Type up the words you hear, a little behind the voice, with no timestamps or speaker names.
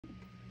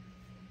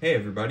Hey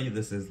everybody,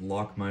 this is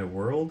Lock My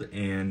World,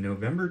 and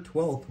November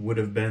 12th would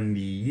have been the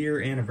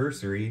year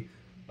anniversary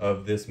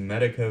of this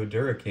Medeco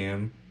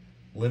Duracam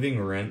living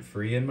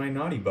rent-free in my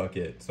naughty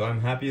bucket. So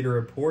I'm happy to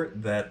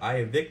report that I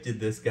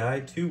evicted this guy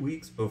 2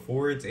 weeks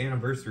before its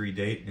anniversary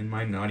date in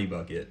my naughty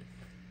bucket.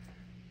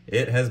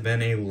 It has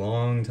been a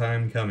long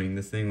time coming.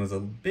 This thing was a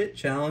bit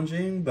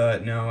challenging,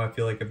 but now I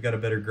feel like I've got a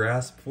better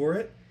grasp for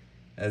it.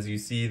 As you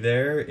see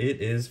there,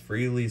 it is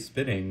freely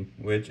spinning,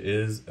 which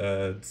is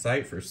a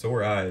sight for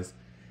sore eyes.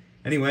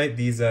 Anyway,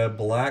 these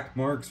black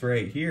marks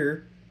right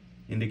here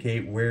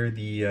indicate where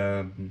the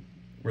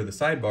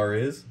sidebar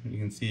is. You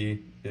can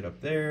see it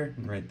up there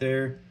and right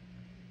there.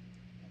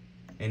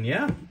 And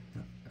yeah,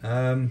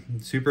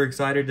 super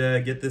excited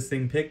to get this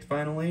thing picked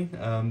finally.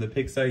 The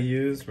picks I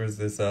used was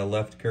this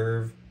left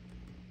curve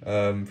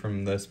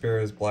from the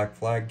Sparrow's Black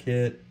Flag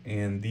kit,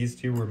 and these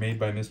two were made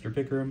by Mr.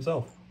 Picker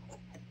himself.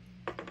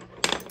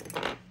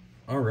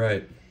 All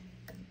right,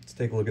 let's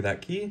take a look at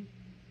that key.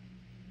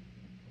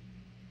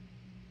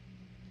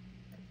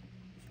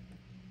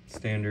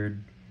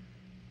 Standard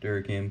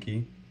Duracam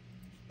key.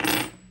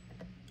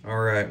 All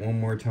right, one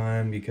more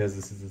time because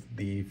this is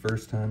the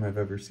first time I've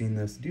ever seen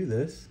this do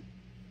this.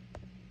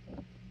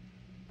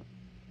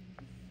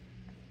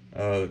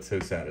 Oh, it's so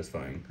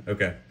satisfying.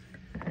 Okay,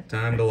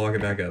 time to lock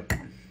it back up.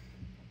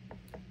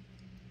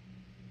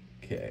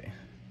 Okay.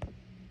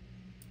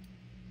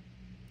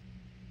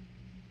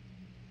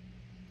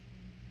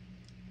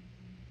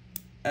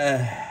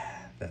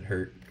 That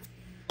hurt.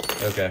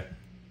 Okay,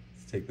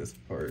 let's take this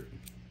apart.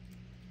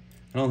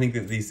 I don't think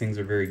that these things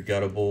are very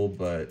guttable,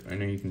 but I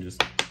know you can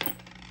just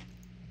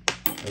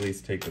at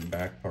least take the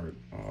back part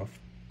off.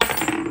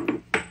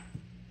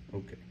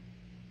 Okay.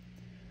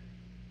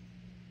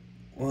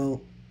 Well,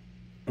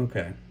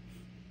 okay.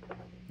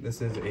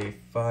 This is a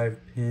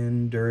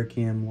 5-pin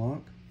Duracam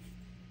lock.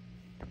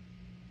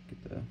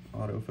 Get the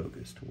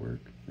autofocus to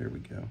work. There we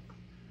go.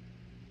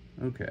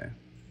 Okay.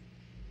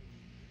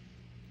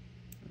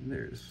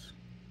 There's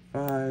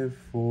 5,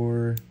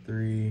 4,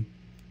 3,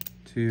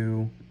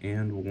 2,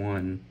 and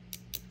 1.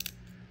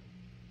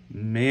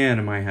 Man,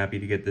 am I happy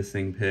to get this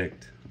thing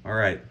picked. All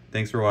right,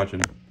 thanks for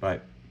watching.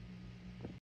 Bye.